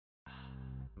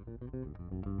And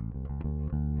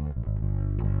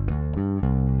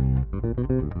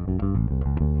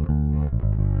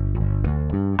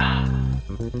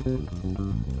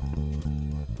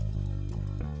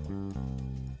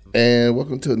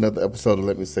welcome to another episode of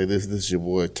Let Me Say This. This is your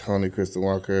boy, Tony Christian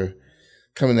Walker,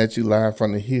 coming at you live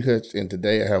from the He Hutch. And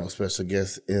today I have a special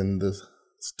guest in the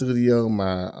studio,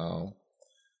 my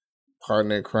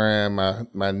partner in crime,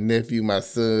 my nephew, my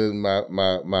son,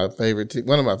 my favorite,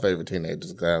 one of my favorite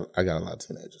teenagers. I got a lot of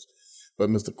teenagers. But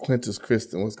Mr. Quintus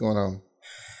Christian, what's going on?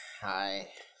 Hi,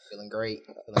 feeling great.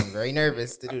 Feeling very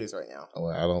nervous to do this right now.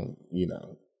 Well, I don't,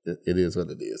 it is what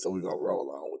it is. So we're going to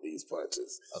roll on with these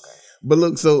punches. Okay. But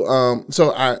look, so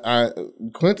I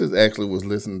Quintus actually was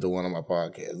listening to one of my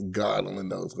podcasts. God only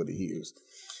knows what he hears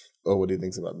or what he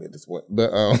thinks about me at this point.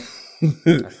 But I've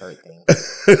heard things.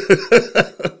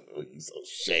 You're so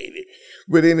shady.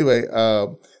 But anyway,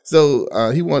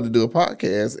 so he wanted to do a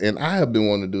podcast, and I have been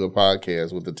wanting to do a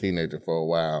podcast with a teenager for a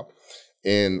while.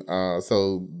 And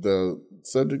so the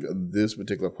subject of this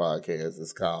particular podcast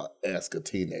is called Ask a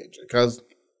Teenager. Because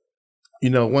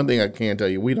one thing I can tell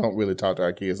you, we don't really talk to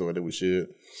our kids the way that we should,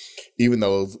 even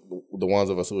those the ones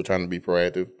of us who are trying to be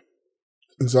proactive.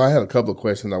 And so I had a couple of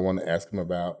questions I want to ask him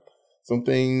about some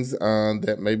things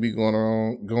that may be going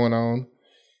on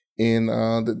in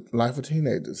the life of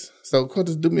teenagers. So,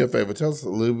 Quintus, do me a favor. Tell us a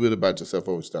little bit about yourself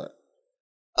before we start.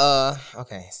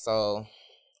 Okay. So,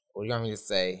 what do you want me to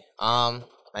say? My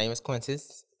name is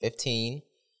Quintus, 15.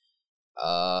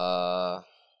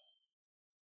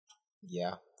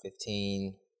 Yeah.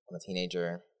 15, I'm a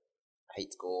teenager. I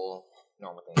hate school,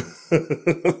 normal things.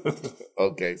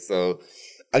 Okay, so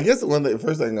I guess the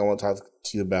first thing I want to talk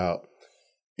to you about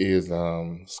is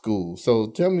school. So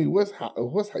tell me,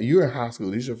 you're in high school.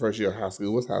 This is your first year of high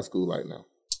school. What's high school like now?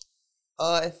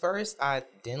 At first I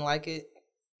didn't like it,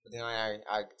 but then I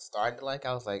started to like it.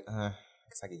 I was like, I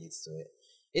guess I get used to it.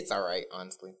 It's all right,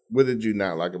 honestly. What did you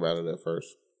not like about it at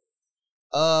first?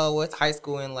 It's high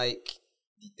school and like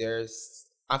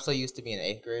I'm so used to being an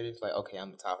 8th grader. It's like, okay, I'm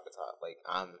the top of the top. Like,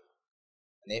 I'm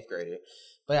an 8th grader.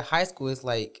 But at high school, it's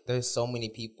like there's so many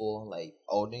people, like,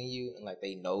 older than you. And, like,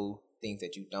 they know things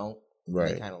that you don't.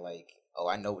 Right. They kind of like, oh,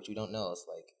 I know what you don't know. It's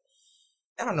like,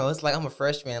 I don't know. It's like I'm a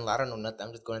freshman. Like, I don't know nothing.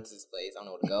 I'm just going into this place. I don't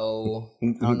know where to go.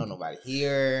 I don't know nobody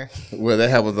here. Well, that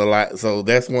happens a lot. So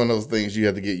that's one of those things you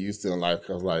have to get used to in life.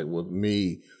 Because, like, with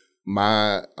me,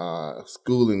 my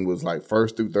schooling was, like,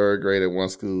 1st through 3rd grade at one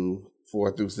school,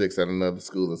 4th through 6th at another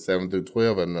school, and 7th through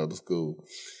 12 at another school.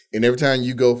 And every time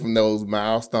you go from those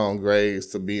milestone grades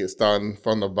to be starting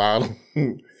from the bottom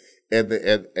of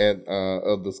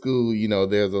the school,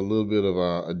 there's a little bit of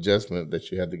adjustment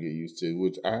that you have to get used to,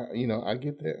 which I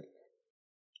get that.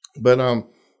 But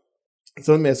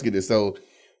so let me ask you this: so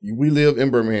we live in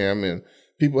Birmingham, and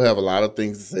people have a lot of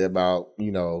things to say about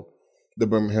the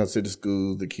Birmingham city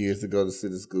schools, the kids that go to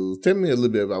city schools. Tell me a little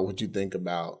bit about what you think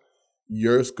about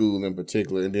your school in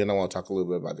particular, and then I want to talk a little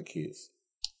bit about the kids.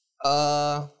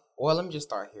 Well, let me just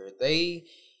start here. They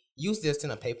used to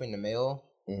send a paper in the mail,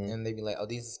 and they'd be like, "Oh,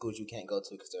 these are schools you can't go to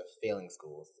because they're failing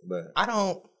schools." But I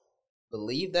don't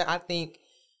believe that. I don't think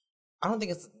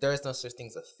there is no such thing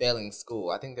as a failing school.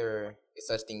 I think there is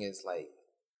such thing as like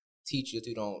teachers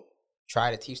who don't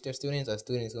try to teach their students, or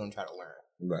students who don't try to learn.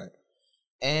 Right.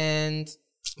 And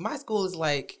my school is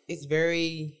like, it's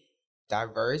very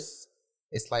diverse.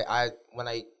 It's like when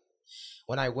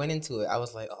I went into it, I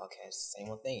was like, oh, okay, it's the same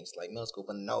old thing. It's like middle school,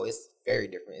 but no, it's very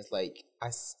different. It's like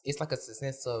it's like a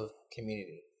sense of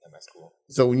community at my school.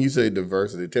 So when you say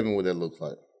diversity, tell me what that looks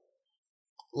like.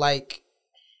 Like,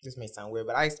 this may sound weird,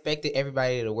 but I expected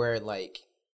everybody to wear to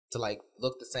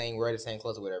look the same, wear the same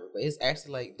clothes or whatever. But it's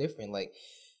actually like different. Like,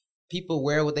 people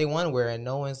wear what they want to wear, and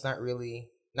no one's not really,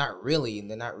 and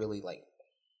they're not really like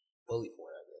bullied for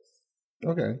it, I guess.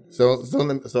 Okay. So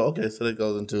that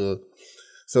goes into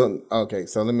so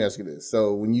let me ask you this.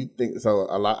 So when you think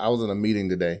I was in a meeting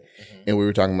today, and we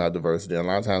were talking about diversity. And a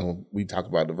lot of times when we talk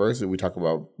about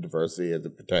diversity as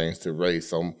it pertains to race.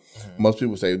 So most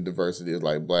people say diversity is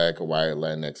like black or white,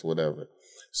 Latinx, whatever.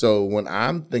 So when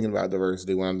I'm thinking about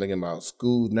diversity, when I'm thinking about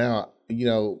school now,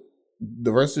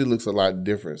 diversity looks a lot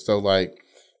different. So like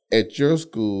at your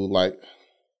school, like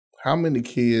how many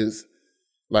kids,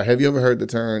 like have you ever heard the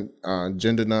term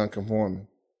gender nonconforming?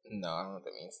 No, I don't know what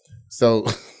that means. So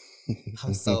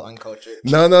I'm so uncultured.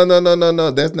 No.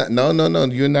 That's not. No.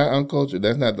 You're not uncultured.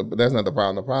 That's not the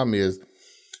problem. The problem is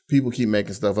people keep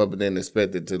making stuff up and then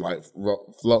expect it to like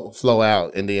flow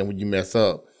out, and then when you mess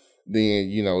up, then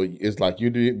it's like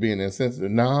you're being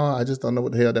insensitive. No, I just don't know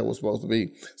what the hell that was supposed to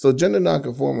be. So gender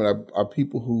nonconforming are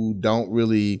people who don't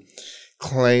really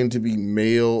claim to be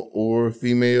male or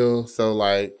female. So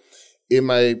like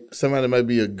somebody might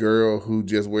be a girl who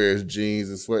just wears jeans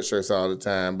and sweatshirts all the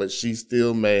time, but she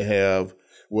still may have,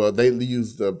 well, they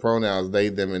use the pronouns they,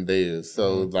 them, and theirs.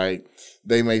 So like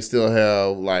they may still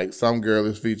have like some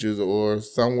girlish features or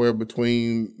somewhere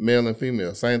between male and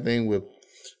female. Same thing with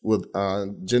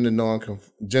gender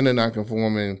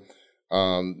non-conforming,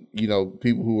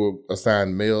 people who are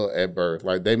assigned male at birth.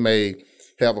 Like they may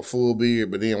have a full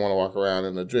beard, but then want to walk around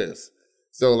in a dress.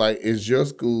 So, like, is your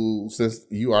school, since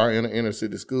you are in an inner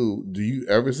city school, do you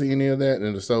ever see any of that?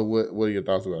 And if so, what are your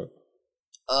thoughts about it?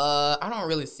 I don't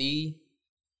really see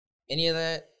any of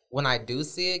that. When I do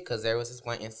see it, because there was this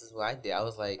one instance where I did, I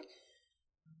was like,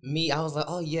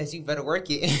 oh, yes, you better work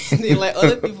it. And then, like,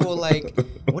 other people were like,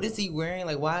 what is he wearing?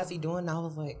 Like, why is he doing that? I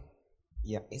was like,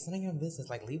 yeah, it's none of your business.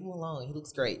 Like, leave him alone. He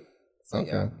looks great. So,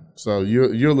 okay. Yeah. So, you're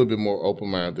a little bit more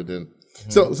open-minded than...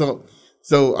 Mm-hmm.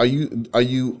 So are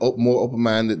you more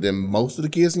open-minded than most of the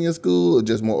kids in your school, or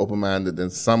just more open-minded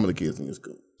than some of the kids in your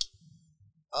school?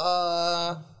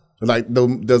 Like,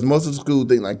 does most of the school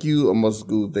think like you, or most of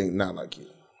the school think not like you?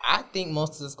 I think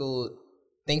most of the school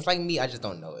thinks like me. I just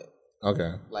don't know it.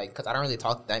 Okay. Like, because I don't really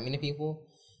talk to that many people.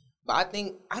 But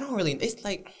I don't really, it's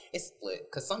like, it's split.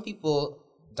 Because some people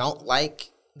don't like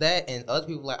that, and other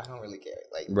people like, I don't really care.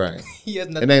 Like, right. He has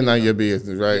nothing. It ain't none of your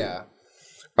business, right? Yeah.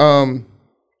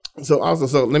 So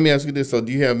let me ask you this. So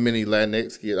do you have many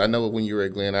Latinx kids? I know when you were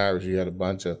at Glen Iris, you had a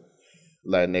bunch of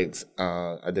Latinx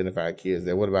identified kids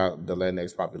there. What about the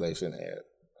Latinx population at?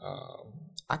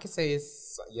 I could say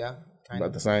it's, yeah, kind about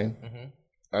of. the same?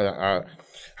 Mm-hmm.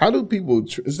 How do people,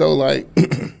 so like,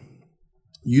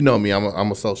 you know me,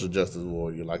 I'm a social justice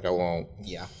warrior. Like I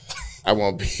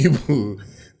want people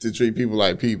to treat people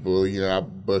like people. I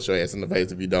bust your ass in the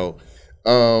face if you don't.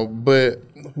 But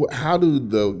how do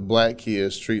the black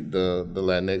kids treat the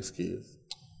Latinx kids?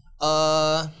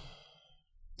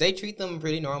 They treat them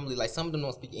pretty normally. Like, some of them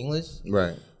don't speak English.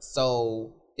 Right.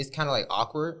 So it's kind of like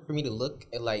awkward for me to look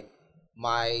at like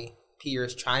my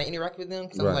peers trying to interact with them,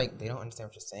 because I'm like, they don't understand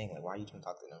what you're saying. Like, why are you trying to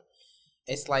talk to them?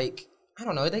 It's like, I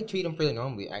don't know. They treat them pretty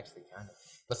normally, actually, kind of.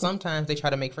 But sometimes they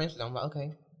try to make friends with them. I'm like,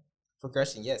 okay,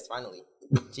 progression, yes, finally.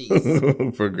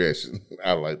 Jeez. Progression.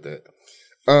 I like that.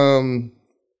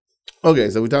 Okay,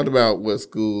 so we talked about what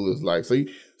school is like. So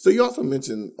you also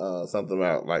mentioned something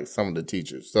about like some of the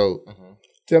teachers. So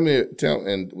tell me,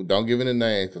 and don't give any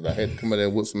names because I had to come in there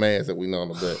with some ass that we know on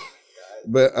the back.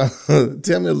 But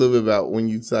tell me a little bit about when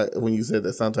you said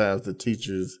that sometimes the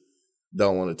teachers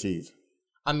don't want to teach.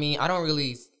 I mean, I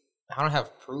don't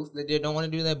have proof that they don't want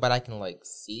to do that, but I can like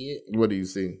see it. What do you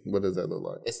see? What does that look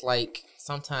like? It's like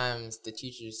sometimes the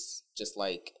teachers just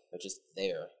like are just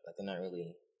there, like they're not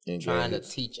really trying to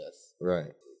teach us.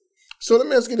 Right. So let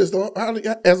me ask you this: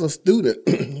 as a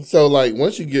student, so like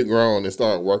once you get grown and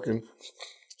start working,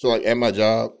 so like at my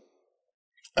job,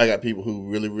 I got people who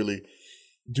really, really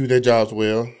do their jobs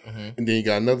well, and then you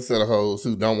got another set of hoes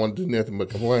who don't want to do nothing but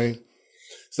complain.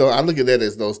 So I look at that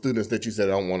as those students that you said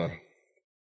they don't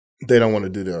want to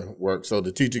do their work. So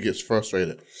the teacher gets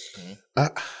frustrated.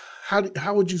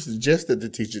 How would you suggest that the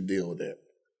teacher deal with that?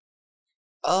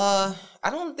 I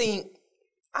don't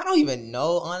even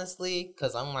know, honestly,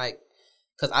 because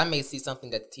I may see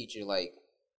something that the teacher like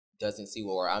doesn't see,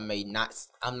 or I'm not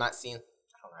seeing. I don't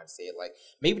know how to say it. Like,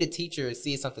 maybe the teacher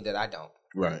sees something that I don't.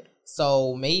 Right.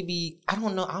 So maybe, I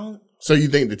don't know. So you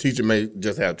think the teacher may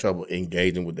just have trouble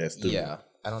engaging with that student? Yeah.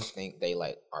 I don't think they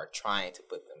like are trying to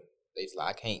put them. They just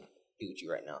like, I can't do with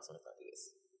you right now, so I'm gonna do this.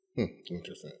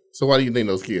 Interesting. So why do you think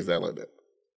those kids act like that?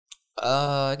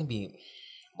 It can be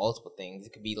multiple things.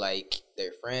 It could be like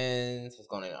their friends, what's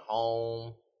going on at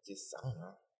home. Just, I don't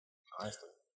know, honestly.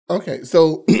 Okay,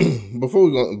 so before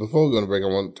we go to break, I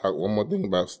want to talk one more thing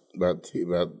about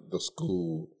the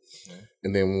school,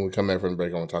 and then when we come back from the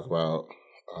break, I want to talk about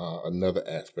another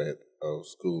aspect of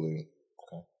schooling,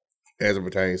 as it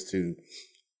pertains to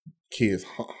kids'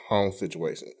 home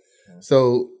situation.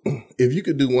 So, if you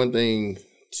could do one thing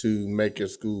to make your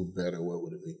school better, what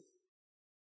would it be?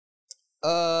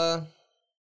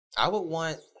 I would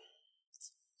want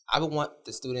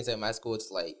the students at my school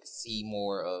to like see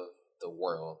more of the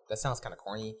world. That sounds kind of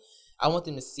corny. I want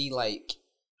them to see like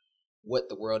what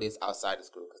the world is outside of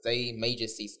school, because they may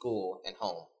just see school and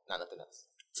home, not nothing else.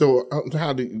 So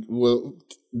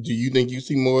do you think you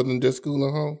see more than just school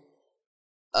and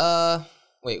home?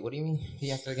 Wait, what do you mean?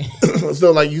 Yes, again.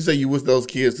 So like you say, you wish those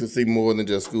kids could see more than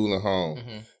just school and home.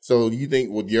 So you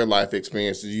think with your life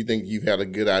experiences, you think you've had a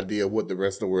good idea of what the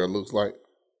rest of the world looks like?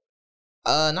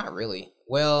 Not really.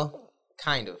 Well,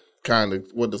 kind of. Kind of.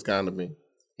 What does kind of mean?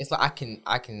 It's like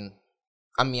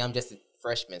I'm just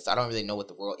freshman, so I don't really know what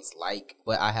the world is like,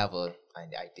 but I have an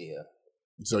idea.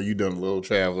 So you done a little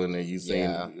traveling and you seen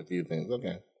Yeah. a few things.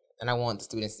 Okay. And I want the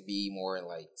students to be more and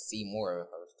like see more of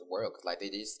the world, because like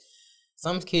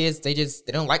some kids they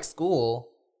don't like school,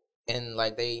 and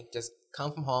like they just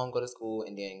come from home, go to school,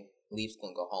 and then leave school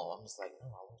and go home. I'm just like, no,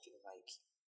 I want you to like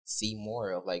see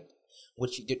more of like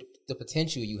what you did, the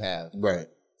potential you have. Right.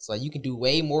 So like, you can do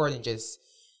way more than just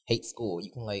hate school.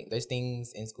 You can like there's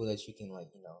things in school that you can like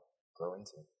grow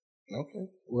into. Okay.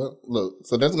 Well, look.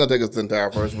 So that's gonna take us into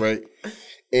our first break,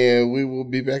 and we will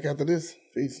be back after this.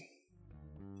 Peace.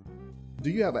 Do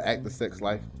you have an active sex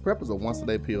life? PrEP is a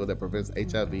once-a-day pill that prevents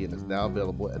HIV and is now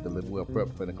available at the Live Well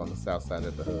PrEP Clinic on the south side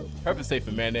of the hub. PrEP is safe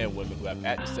for men and women who have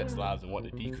active sex lives and want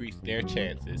to decrease their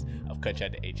chances of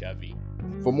contracting HIV.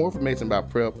 For more information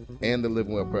about PrEP and the Live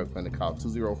Well PrEP Clinic, call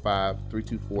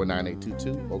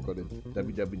 205-324-9822 or go to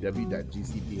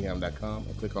www.gcpham.com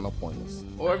and click on appointments.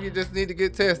 Or if you just need to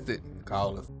get tested,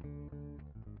 call us.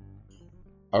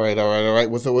 All right.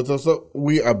 What's up? So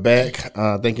we are back.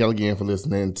 Thank y'all again for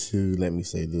listening to Let Me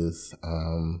Say This.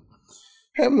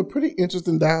 Having a pretty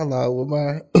interesting dialogue with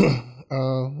my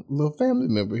little family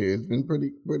member here. It's been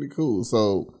pretty cool.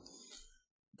 So,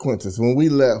 Quintus, when we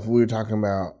left, we were talking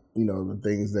about, the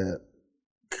things that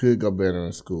could go better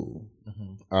in school.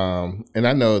 Mm-hmm. And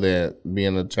I know that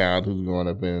being a child who's growing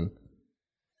up in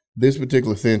this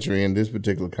particular century, in this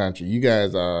particular country, you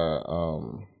guys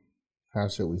are, how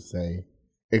should we say,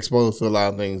 exposed to a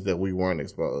lot of things that we weren't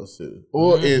exposed to,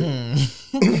 or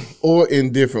or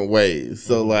in different ways.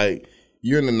 So, like,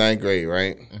 you're in the 9th grade,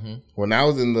 right? Mm-hmm. When I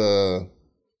was in the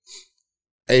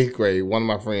 8th grade, one of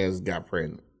my friends got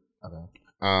pregnant. Okay.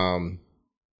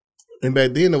 And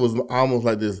back then it was almost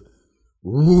like this.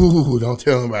 Ooh, don't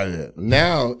tell nobody that.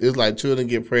 Now it's like children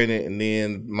get pregnant and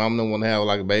then mom don't want to have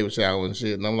like a baby shower and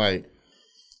shit. And I'm like,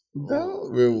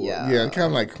 don't really, yeah, kind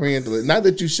of like cringe. Not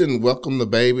that you shouldn't welcome the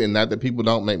baby, and not that people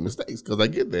don't make mistakes, because I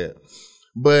get that.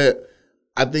 But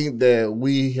I think that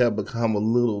we have become a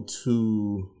little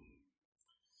too,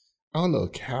 I don't know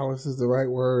if callous is the right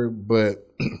word, but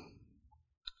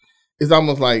it's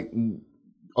almost like,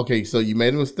 okay, so you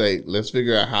made a mistake. Let's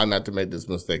figure out how not to make this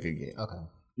mistake again. Okay.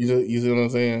 You see what I'm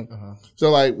saying? Uh-huh. So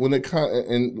like when it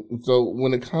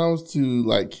comes to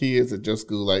like kids at your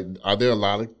school, like are there a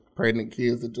lot of pregnant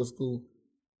kids at your school?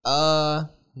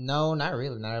 No, not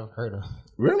really. Not ever heard of.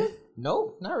 Really?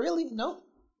 No, not really. No.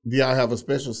 Do y'all have a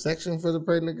special section for the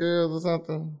pregnant girls or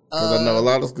something? Because I know a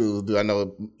lot of schools do. I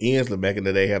know Ensley back in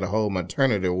the day had a whole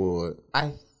maternity ward.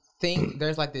 I think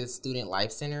there's like this student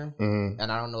life center, and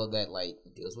I don't know if that like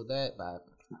deals with that, but I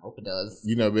hope it does.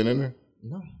 You never been in there?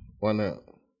 No. Why not?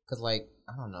 Because like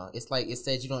I don't know. It's like it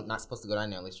says you're not supposed to go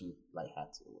down there unless you like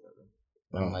have to or whatever.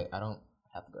 But I'm like I don't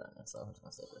have to go down there, so I'm just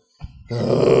gonna stay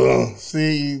there.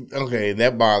 See, okay,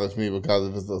 that bothers me because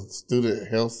if it's a student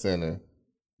health center.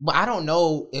 But I don't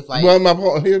know if like.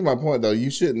 Well, here's my point though.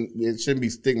 It shouldn't be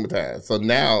stigmatized. So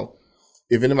now,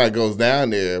 if anybody goes down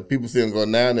there, people see them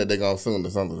going down there, they're gonna assume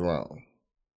that something's wrong.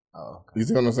 Oh, okay. You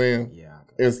see what I'm saying? Yeah.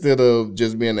 Okay. Instead of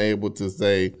just being able to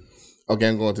say, okay,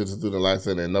 I'm going to the student life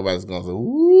center, and nobody's gonna say,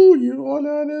 "Ooh, you going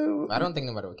down there?" I don't think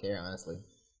nobody would care, honestly.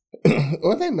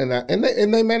 Well, they may not, and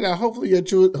they may not. Hopefully,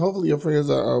 your friends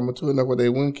are mature enough where they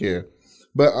wouldn't care.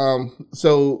 But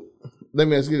so let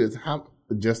me ask you this: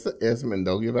 just an estimate,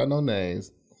 don't give out no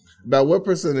names. About what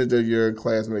percentage of your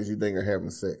classmates you think are having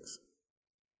sex?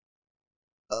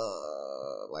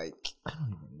 Like I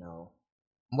don't even know.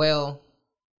 Well,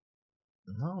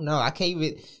 no, I can't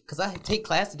even because I take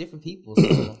class to different people.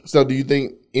 So. So, do you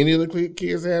think any of the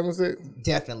kids are having sex?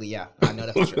 Definitely, yeah. I know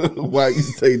that for sure. Why you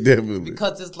say definitely?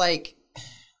 Because it's like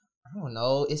I don't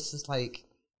know. It's just like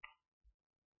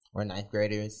we're 9th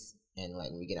graders, and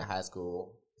like when we get in high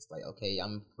school, it's like okay,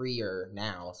 I'm freer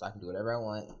now, so I can do whatever I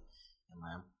want. And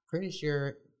I'm pretty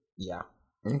sure, yeah.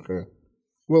 Okay.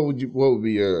 What would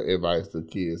be your advice to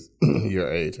kids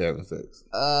your age having sex?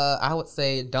 I would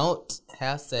say don't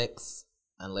have sex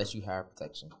unless you have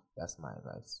protection. That's my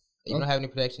advice. If you don't have any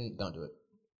protection, don't do it.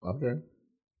 Okay.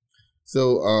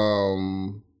 So,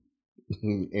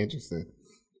 interesting.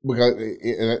 Because,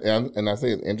 and I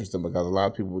say it's interesting because a lot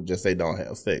of people just say don't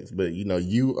have sex, but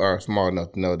you are smart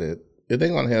enough to know that if they're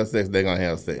gonna have sex, they're gonna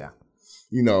have sex.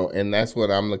 Yeah. And that's what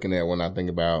I'm looking at when I think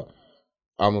about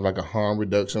almost like a harm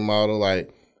reduction model.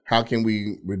 Like, how can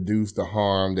we reduce the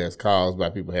harm that's caused by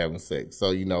people having sex?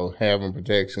 So, having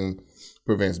protection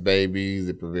prevents babies,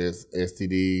 it prevents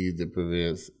STDs, it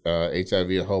prevents HIV,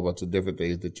 a whole bunch of different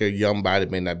things that your young body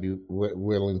may not be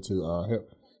willing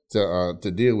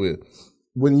to deal with.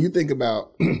 When you think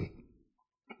about,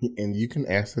 and you can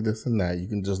answer this or not, you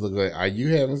can just look at, are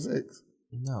you having sex?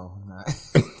 No, I'm not.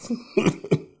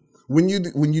 When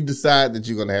you decide that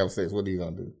you're gonna have sex, what are you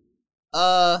gonna do?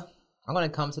 I'm gonna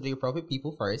come to the appropriate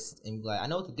people first and be like, I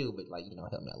know what to do, but like,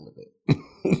 help me out a little bit.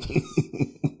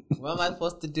 What am I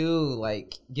supposed to do?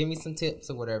 Like, give me some tips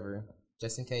or whatever,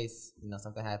 just in case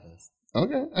something happens.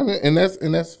 Okay, I mean, and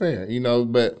that's fair,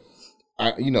 But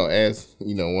as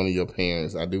one of your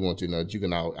parents, I do want you to know that you can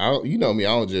me, I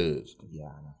don't judge. Yeah,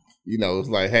 I know. It's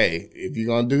like, hey, if you're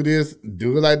gonna do this,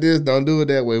 do it like this. Don't do it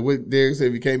that way. What Derek said,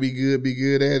 if you can't be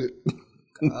good at it.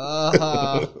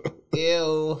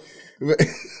 Ew.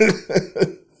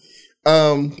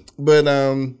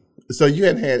 So you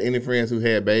hadn't had any friends who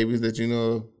had babies that you know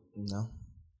of? No.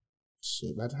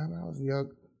 Shit, by the time I was young,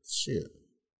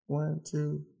 1,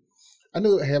 2. I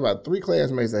knew I had about 3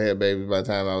 classmates that had babies by the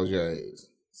time I was your age.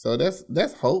 So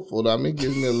that's hopeful. I mean, it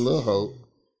gives me a little hope.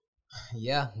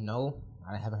 Yeah, no,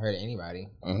 I haven't heard of anybody.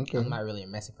 Okay. I'm not really a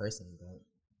messy person, but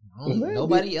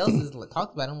nobody else has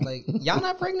talked about it. I'm like, y'all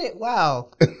not pregnant?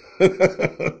 Wow.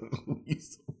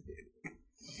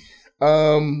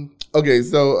 Okay,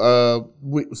 so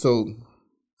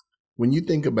when you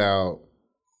think about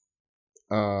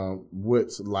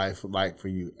what's life like for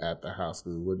you after high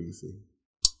school, what do you see?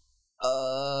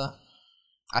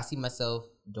 I see myself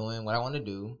doing what I want to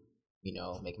do,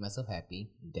 making myself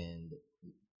happy. Then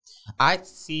I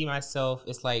see myself,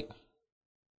 it's like,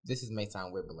 may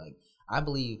sound weird, but like, I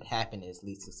believe happiness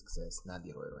leads to success, not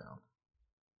the other way around.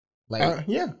 Like,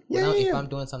 if I'm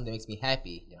doing something that makes me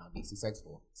happy, then I'll be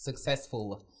successful.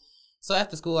 So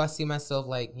after school, I see myself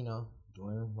like,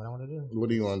 doing what I want to do. What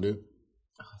do you want to do?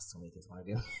 Oh, so many things I want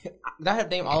to do. Did I have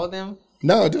to name all of them?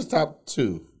 No, just top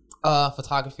 2.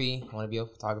 Photography. I want to be a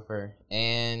photographer,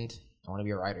 and I want to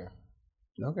be a writer.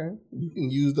 Okay, you can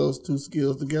use those 2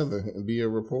 skills together and be a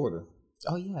reporter.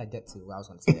 Oh yeah, that too. I was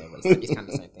going to say that, but it's kind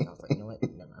of the same thing. I was like, you know what?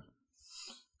 Never mind.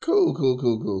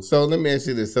 Cool. So let me ask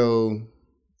you this. So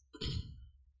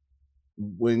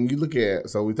when you look at,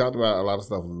 we talked about a lot of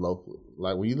stuff locally.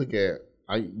 Like when you look at,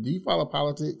 do you follow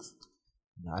politics?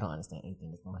 No, I don't understand anything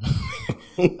that's going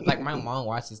on. Like my mom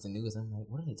watches the news. And I'm like,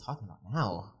 what are they talking about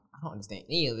now? I don't understand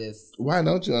any of this. Why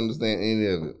don't you understand any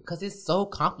of it? Because it's so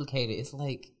complicated. It's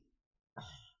like,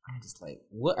 I'm just like,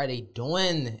 what are they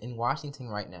doing in Washington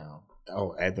right now?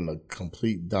 Oh, acting a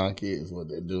complete donkey is what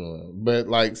they're doing. But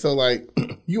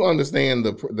you understand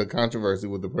the controversy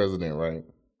with the president, right?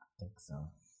 I think so.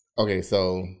 Okay,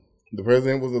 so the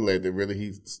president was elected. Really,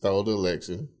 he stole the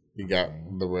election. He got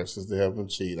the Russians to help him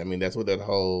cheat. I mean, that's what that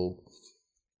whole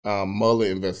Mueller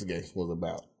investigation was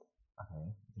about.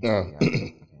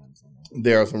 Okay.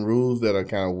 There are some rules that are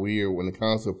kind of weird when it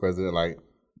comes to a president. Like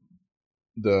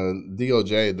the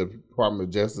DOJ, the Department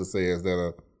of Justice, says that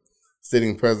a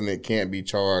sitting president can't be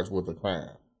charged with a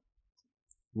crime,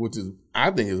 which is,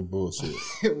 I think, is bullshit.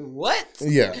 What?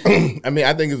 Yeah, I mean,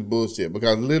 I think it's bullshit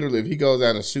because literally, if he goes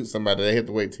out and shoots somebody, they have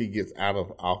to wait till he gets out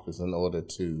of office in order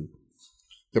to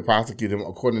prosecute him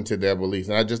according to their beliefs.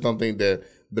 And I just don't think that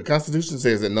the Constitution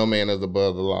says that no man is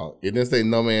above the law. It didn't say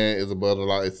no man is above the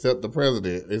law except the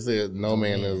president. It said no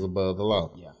man is above the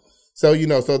law. Yeah. So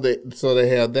so they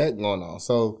have that going on.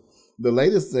 So the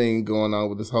latest thing going on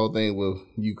with this whole thing with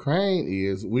Ukraine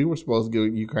is we were supposed to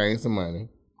give Ukraine some money,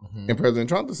 and President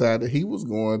Trump decided he was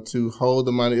going to hold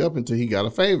the money up until he got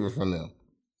a favor from them.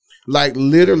 Like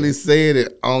literally said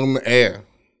it on the air.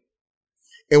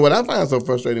 And what I find so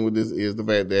frustrating with this is the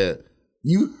fact that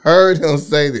you heard him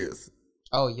say this.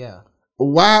 Oh yeah.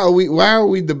 Why are we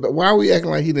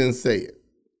acting like he didn't say it?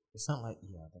 It's not like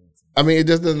that makes sense. I mean, it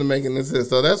just doesn't make any sense.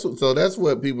 So that's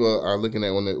what people are looking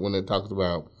at when it talks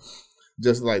about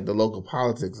just like the local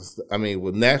politics. I mean,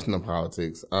 with national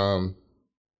politics.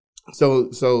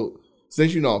 So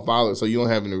since you don't follow it, so you don't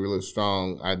have any really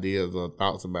strong ideas or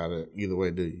thoughts about it either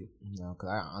way, do you? No, because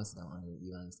I honestly don't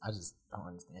understand. I just don't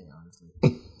understand it, honestly.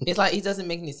 It's like, it doesn't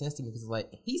make any sense to me because, like,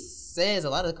 he says a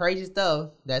lot of crazy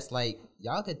stuff that's like,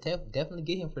 y'all could definitely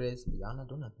get him for this, but y'all not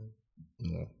doing nothing.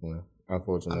 Yeah, well,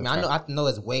 unfortunately. I mean, I know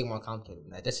it's way more complicated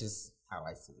than that. That's just how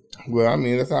I see it. Well, I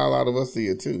mean, that's how a lot of us see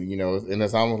it, too, and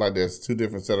it's almost like there's 2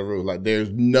 different set of rules. Like, there's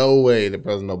no way that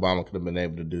President Obama could have been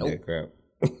able to do that crap.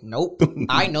 Nope.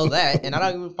 I know that, and I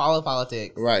don't even follow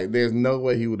politics. Right. There's no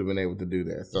way he would have been able to do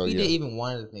that. So he did even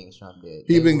one of the things Trump did.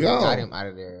 He been gone. Got him out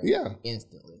of there. Yeah.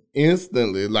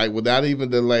 Instantly, like without even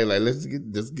delay. Like, let's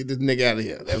get this nigga out of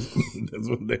here. That's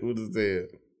what they would have said.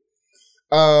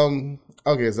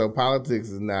 Okay, so politics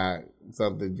is not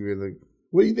something you really.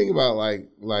 What do you think about like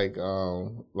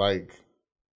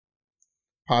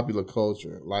popular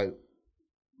culture? Like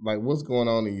what's going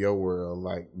on in your world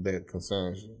like that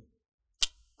concerns you?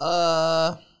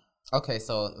 Okay,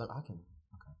 so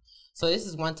So this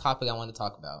is one topic I want to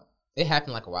talk about. It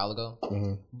happened like a while ago,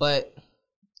 but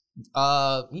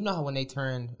you know how when they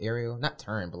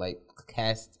but like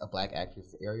cast a black actress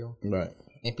for Ariel, Right.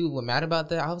 and people were mad about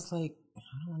that. I was like, I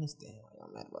don't understand why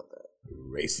y'all mad about that.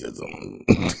 Racism.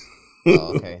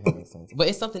 Oh, okay, that makes sense. But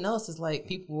it's something else. It's like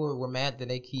people were mad that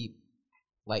they keep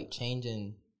like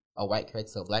changing a white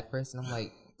character to a black person. I'm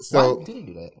like, So- why do they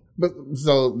do that? But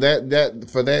so that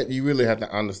for that you really have to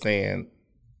understand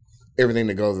everything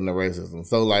that goes into racism.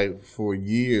 So like for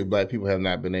years, black people have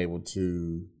not been able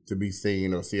to be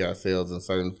seen or see ourselves in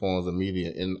certain forms of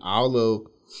media. And all of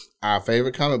our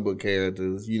favorite comic book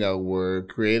characters, you know, were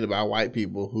created by white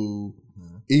people who,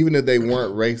 even if they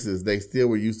weren't racist, they still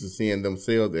were used to seeing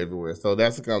themselves everywhere. So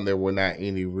that's because there were not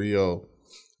any real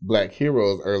black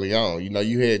heroes early on. You know,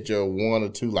 you had your one or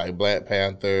two like Black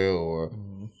Panther or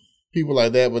people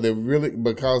like that, but they really,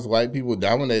 because white people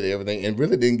dominated everything and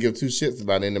really didn't give two shits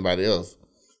about anybody else.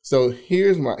 So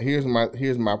here's my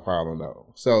problem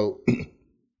though. So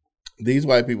these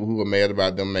white people who are mad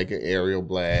about them making Ariel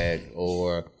black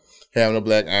or having a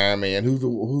black Iron Man who's a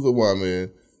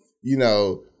woman, you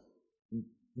know,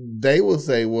 they will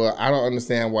say, well, I don't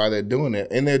understand why they're doing it.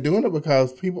 And they're doing it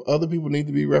because other people need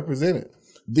to be represented.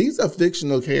 These are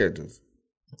fictional characters.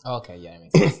 Okay, yeah, that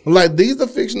makes sense. Like, these are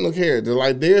fictional characters.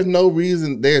 Like, there's no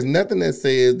reason, there's nothing that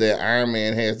says that Iron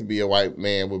Man has to be a white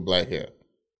man with black hair.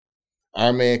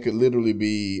 Iron Man could literally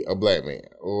be a black man,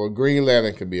 or Green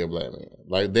Lantern could be a black man.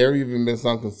 Like, there even been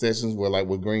some concessions where, like,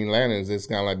 with Green Lanterns, it's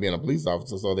kind of like being a police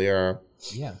officer. So there are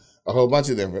a whole bunch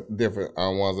of different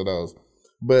ones of those.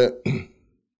 But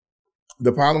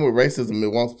the problem with racism, it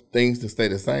wants things to stay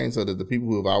the same so that the people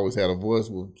who have always had a voice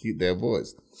will keep their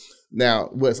voice. Now,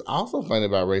 what's also funny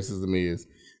about racism is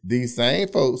these same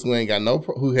folks who ain't got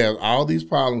who have all these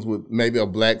problems with maybe a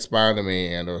black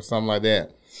Spider-Man or something like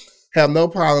that, have no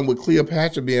problem with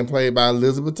Cleopatra being played by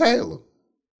Elizabeth Taylor.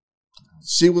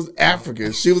 She was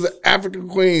African. She was an African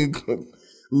queen.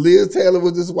 Liz Taylor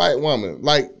was this white woman.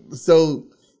 Like, so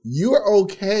you're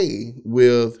okay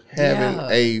with having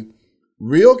a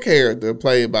real character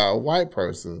played by a white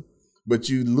person, but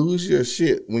you lose your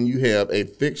shit when you have a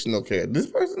fictional character. This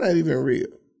person not even real,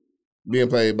 being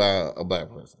played by a black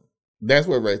person. That's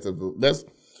what racism.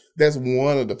 That's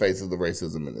one of the faces of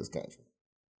racism in this country.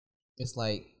 It's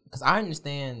like, because I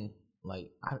understand,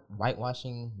 like,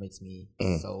 whitewashing makes me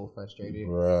so frustrated.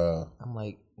 Bruh. I'm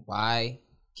like, why?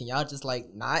 Can y'all just,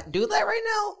 like, not do that right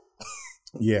now?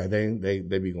 Yeah, they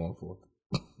be going forth.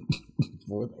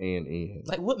 Fourth and end.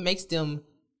 Like, what makes them,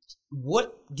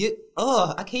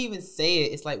 I can't even say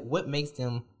it. It's like, what makes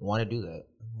them want to do that?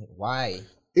 Like, why?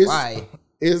 Why?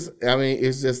 It's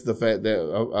just the fact that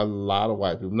a lot of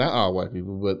white people, not all white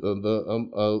people, but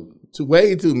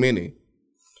way too many,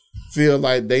 feel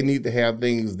like they need to have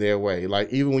things their way.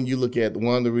 Like, even when you look at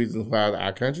one of the reasons why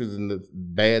our country's in the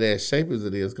badass shape as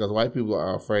it is, because white people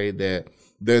are afraid that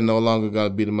they're no longer going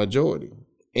to be the majority.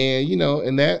 And, you know,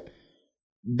 and that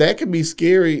can be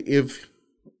scary if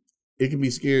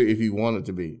you want it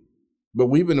to be. But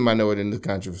we've been a minority in this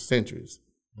country for centuries.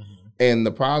 Mm-hmm. And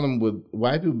the problem with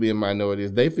white people being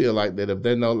minorities, they feel like that if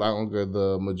they're no longer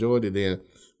the majority, then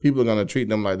people are going to treat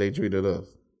them like they treated us.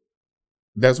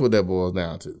 That's what that boils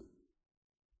down to.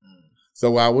 So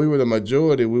while we were the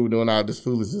majority, we were doing all this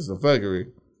foolishness and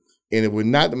fuckery. And if we're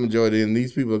not the majority, then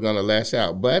these people are going to lash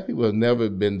out. Black people have never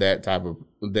been those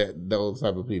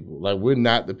type of people. Like, we're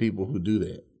not the people who do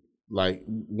that. Like,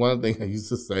 one thing I used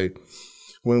to say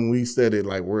when we studied,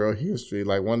 like, world history,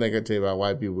 like, one thing I tell you about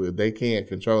white people, if they can't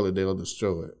control it, they'll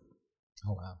destroy it.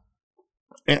 Oh, wow.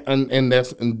 And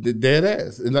that's dead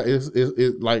ass.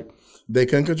 It's like, they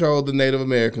couldn't control the Native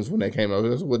Americans when they came over.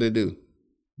 That's what they do.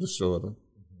 Destroy them.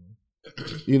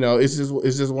 Mm-hmm. You know, it's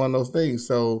just one of those things.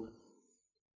 So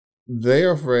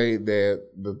they're afraid that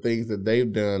the things that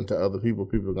they've done to other people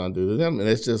are gonna do to them. And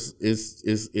it's just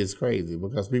it's crazy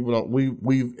because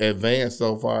we've advanced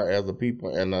so far as a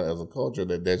people and as a culture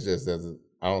that just doesn't,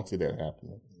 I don't see that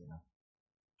happening. Yeah.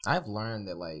 I've learned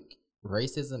that, like,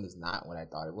 racism is not what I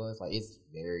thought it was. Like,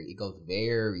 it goes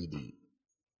very deep.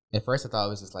 At first I thought it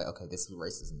was just like, okay, this is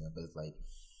racism, but it's like,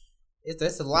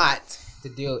 it's a lot to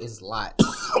deal. It's a lot.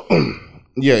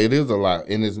 Yeah, it is a lot,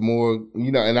 and it's more,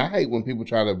 you know. And I hate when people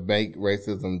try to make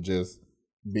racism just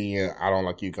being, I don't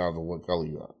like you because of what color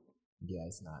you are. Yeah,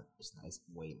 it's not. It's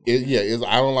way more. It's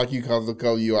I don't like you because of the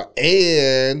color you are,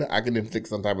 and I can inflict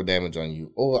some type of damage on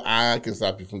you, or I can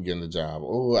stop you from getting a job,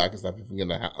 or I can stop you from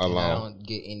getting a loan. I don't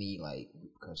get any, like,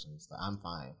 repercussions. So I'm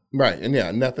fine. Right, and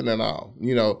yeah, nothing at all.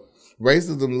 You know,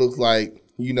 racism looks like,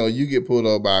 you know, you get pulled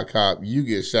over by a cop, you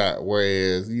get shot.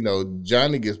 Whereas, you know,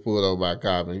 Johnny gets pulled over by a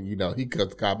cop and, you know, he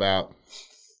cuts the cop out.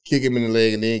 kick him in the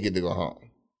leg, and then get to go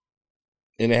home.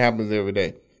 And it happens every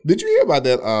day. Did you hear about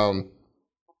that?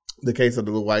 The case of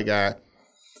the little white guy.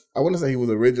 I want to say he was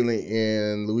originally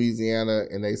in Louisiana,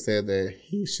 and they said that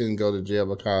he shouldn't go to jail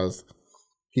because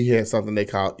he had something they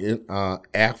call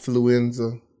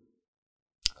affluenza.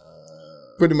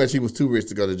 Pretty much, he was too rich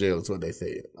to go to jail. Is what they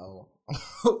said. Oh,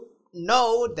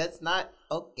 no, that's not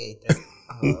okay.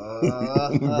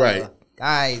 Right,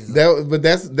 guys. That's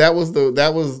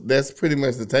pretty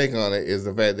much the take on it. Is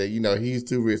the fact that he's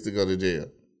too rich to go to jail.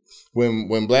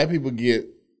 When black people get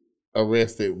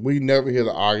arrested, we never hear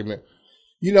the argument.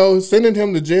 Sending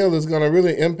him to jail is going to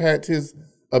really impact his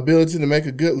ability to make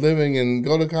a good living and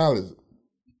go to college.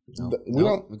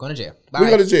 We're going to jail. Bye. We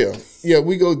go to jail. Yeah,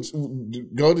 we go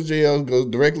to jail, go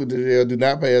directly to jail, do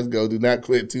not pay us go, do not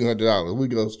collect $200. We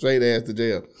go straight ass to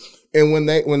jail. And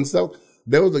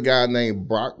there was a guy named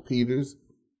Brock Peters.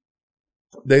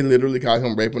 They literally caught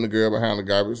him raping a girl behind the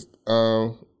garbage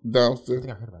dumpster. I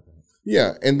think I heard about that.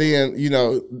 Yeah, and then,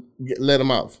 let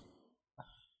him off.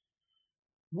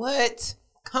 What?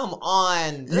 Come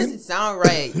on. That doesn't sound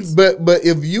right. But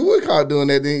if you were caught doing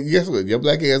that, then guess what? Your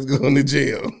black ass going to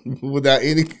jail without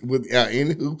any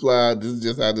hoopla. This is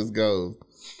just how this goes.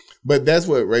 But that's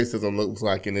what racism looks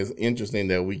like, and it's interesting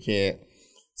that we can't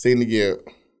seem to get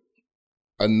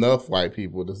enough white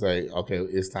people to say, okay,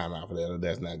 it's time out for that, or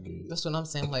that's not good. That's what I'm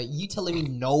saying. Like, you telling me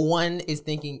no one is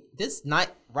thinking this not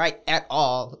right at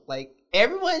all? Like,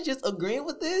 everyone's just agreeing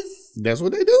with this? That's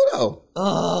what they do, though.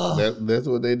 That's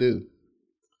what they do.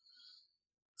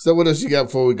 So what else you got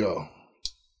before we go?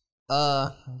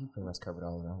 You pretty much covered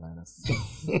all of them.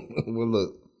 Well,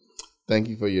 look, thank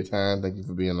you for your time. Thank you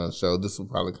for being on the show. This will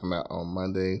probably come out on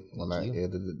Monday when I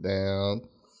edit it down.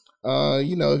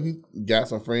 If you got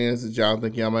some friends that y'all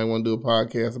think y'all might want to do a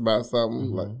podcast about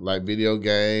something like video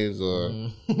games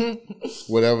or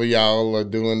whatever y'all are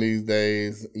doing these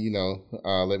days,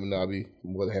 let me know. I'll be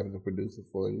more than happy to produce it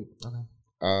for you. Okay.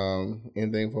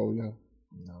 Anything before we go?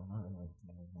 No, not really.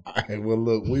 All right. Well,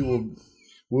 look,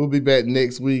 we'll be back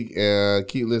next week.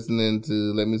 Keep listening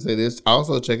to Let Me Say This.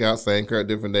 Also, check out Same Kurt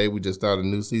Different Day. We just started a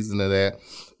new season of that.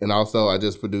 And also, I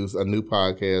just produced a new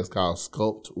podcast called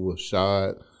Sculpt with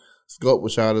Shad. Sculpt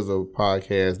with Shad is a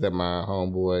podcast that my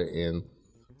homeboy and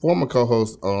former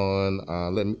co-host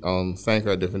on Same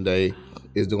Kurt Different Day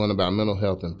is doing about mental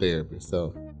health and therapy.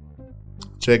 So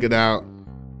check it out,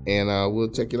 and we'll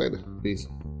check you later. Peace.